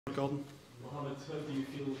Gordon. Mohamed, how do you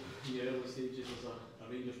feel in your early stages as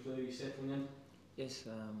a Rangers player? Are you settling in? Yes,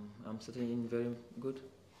 I'm settling in very good,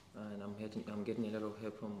 and I'm getting a lot of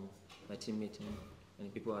help from my teammates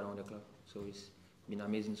and people around the club. So it's been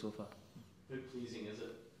amazing so far. How pleasing is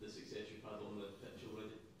it, the success you've had on the pitch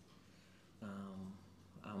already?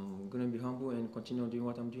 I'm going to be humble and continue doing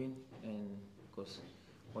what I'm doing, and because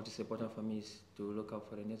what is important for me is to look out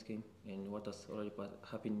for the next game, and what has already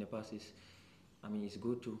happened in the past is, I mean, it's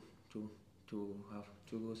good to have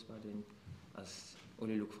 2 goals, but then as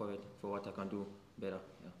only look forward for what I can do better.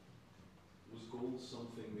 Yeah. Was goals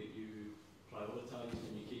something that you prioritised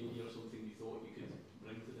when you came here, something you thought you could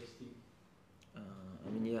bring to this team? I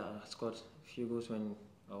mean, yeah, I scored a few goals when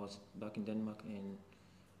I was back in Denmark, and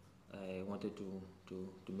I wanted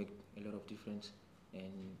to make a lot of difference,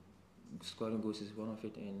 and scoring goals is one of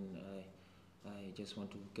it, and I just want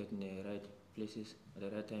to get in the right places at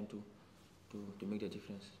the right time to make the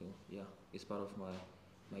difference. So yeah, it's part of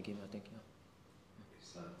my game, I think. Yeah.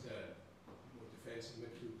 Is that more defensive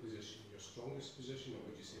midfield position your strongest position, or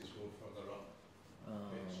would you say it's going further up?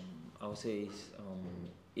 I would say it's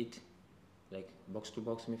it, like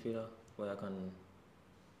box-to-box midfielder, where I can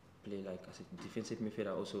play like as a defensive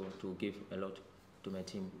midfielder, also to give a lot to my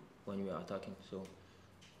team when we are attacking. So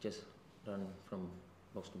just run from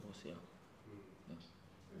box to box. Yeah. Yeah.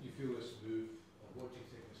 How do you feel this move, or what do you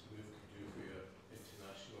think this move could do for your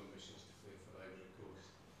international ambitions to play for Ivory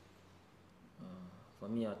Coast? For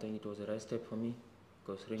me, I think it was the right step for me,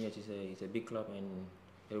 because Rangers is a big club and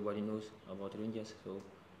everybody knows about Rangers. So,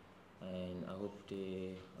 and I hope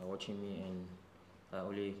they are watching me, and I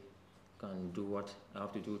only can do what I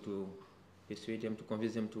have to do to persuade them, to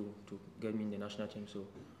convince them to get me in the national team. So,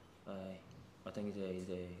 I think it's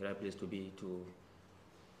a right place to be to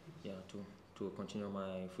continue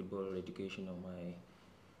my football education or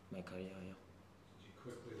my career. Yeah. Did you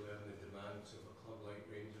quickly learn the demands of a club like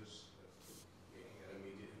Rangers, making an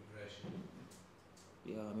immediate impression?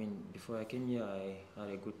 Yeah, I mean, before I came here, I had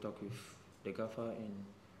a good talk with the gaffer, and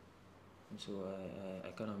so I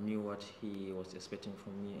kind of knew what he was expecting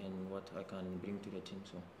from me and what I can bring to the team.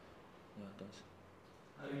 So yeah, that's.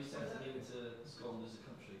 How are you settling into Scotland as a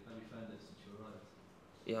country? How have you found it since you arrived?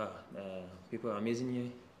 Yeah, people are amazing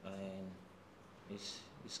here, and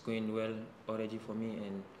it's going well already for me,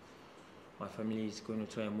 and my family is going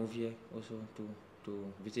to try and move here also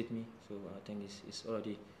to visit me. So I think it's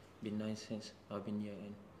already been nice since I've been here,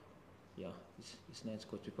 and yeah, it's nice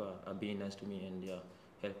because people are being nice to me, and they are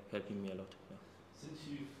helping me a lot. Yeah. Since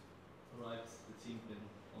you've arrived, the team's been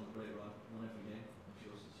on a great run, won every game, I'm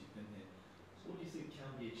sure, since you've been here. So what do you think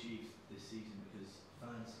can be achieved this season? Because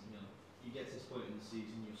fans, you get to this point in the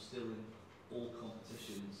season, you're still in all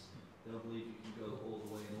competitions, they'll believe you can go all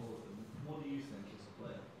the way in all of them. What do you think as a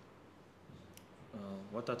player?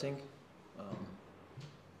 What I think,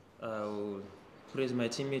 I'll praise my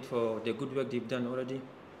teammate for the good work they've done already,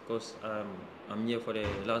 because I'm here for the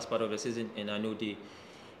last part of the season, and I know they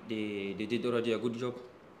did already a good job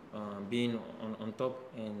being on top,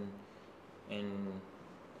 and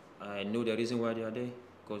I know the reason why they are there,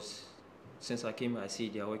 because since I came, I see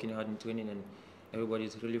they are working hard in training, and everybody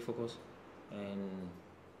is really focused. And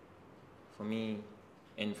for me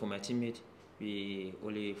and for my teammate, we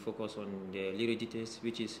only focus on the little details,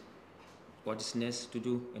 which is what is next to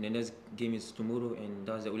do, and the next game is tomorrow, and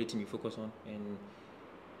that's the only thing we focus on, and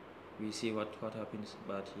we see what happens.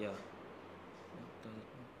 But yeah, that's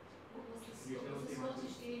it. Was the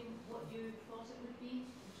Scottish game what you thought it would be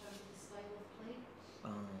in terms of the style of play?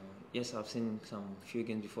 Yes, I've seen some few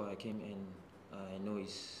games before I came, and I know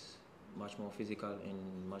it's much more physical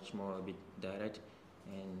and much more a bit direct,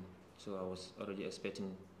 and so I was already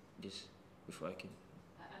expecting this before I came.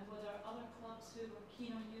 And were there other clubs who were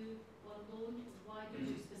keen on you on loan? Why did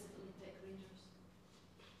you specifically pick Rangers?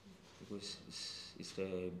 Because it's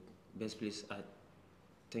the best place I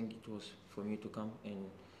think it was for me to come, and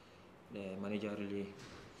the manager really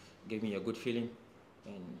gave me a good feeling,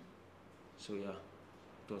 and so yeah,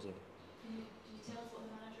 it was it. Can you tell us what the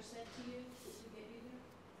manager said to you to get you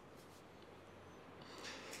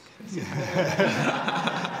there?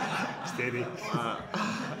 Steady.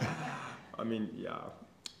 I mean, yeah,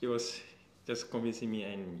 he was just convincing me,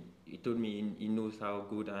 and he told me he knows how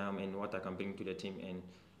good I am and what I can bring to the team, and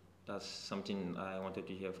that's something I wanted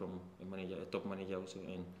to hear from a manager, a top manager also,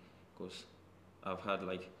 and because I've had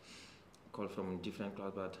like call from different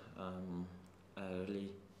clubs, but I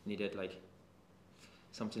really needed like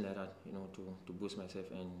something like that, to boost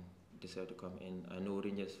myself, and decided to come. And I know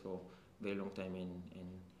Rangers for a very long time,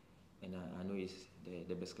 and I know it's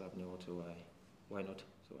the best club in the world, so why not?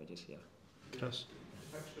 So I just, yeah. Yes.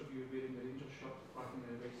 picture of you wearing the Rangers shirt back in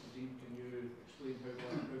the West regime. Can you explain how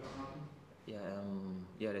that happened?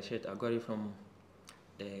 Yeah, the shirt I got it from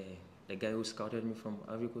the guy who scouted me from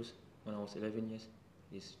Ibrox when I was 11 years.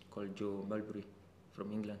 He's called Joe Mulberry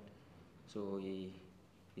from England. So he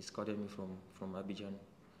scouted me from Abidjan,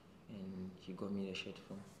 and he got me the shirt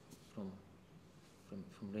from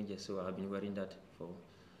Rangers. So I've been wearing that for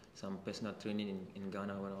some personal training in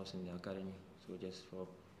Ghana when I was in the academy. So just for.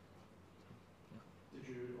 Did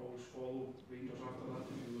you always follow Rangers after that?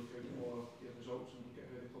 Did you look out for their results and look at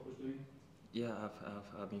how the club was doing? Yeah,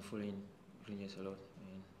 I've been following Rangers a lot,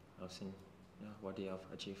 and I've seen what they have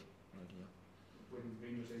achieved already. When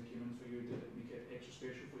Rangers then came in for you, did it make it extra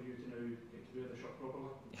special for you to now get to wear the shirt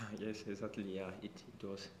properly? Yeah, yes, exactly. Yeah, it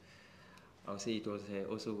was. I would say it was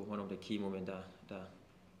also one of the key moments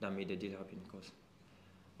that made the deal happen, because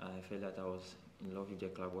I felt that I was in love with the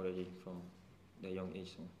club already from the young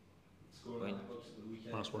age. So Scoring that box at the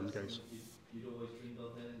weekend. Last one, guys. You'd always dreamed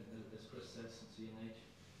of then, as Chris says, since a young age.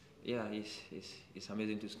 yeah, it's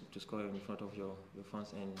amazing to score in front of your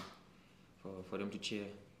fans, and for them to cheer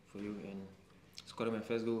for you, and scoring my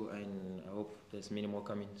first goal, and I hope there's many more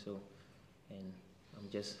coming. So, and I'm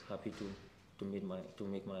just happy to make my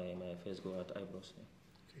first goal at Ibrox.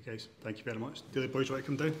 Yeah. Okay, guys, thank you very much. Daily Boys, want to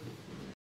come down?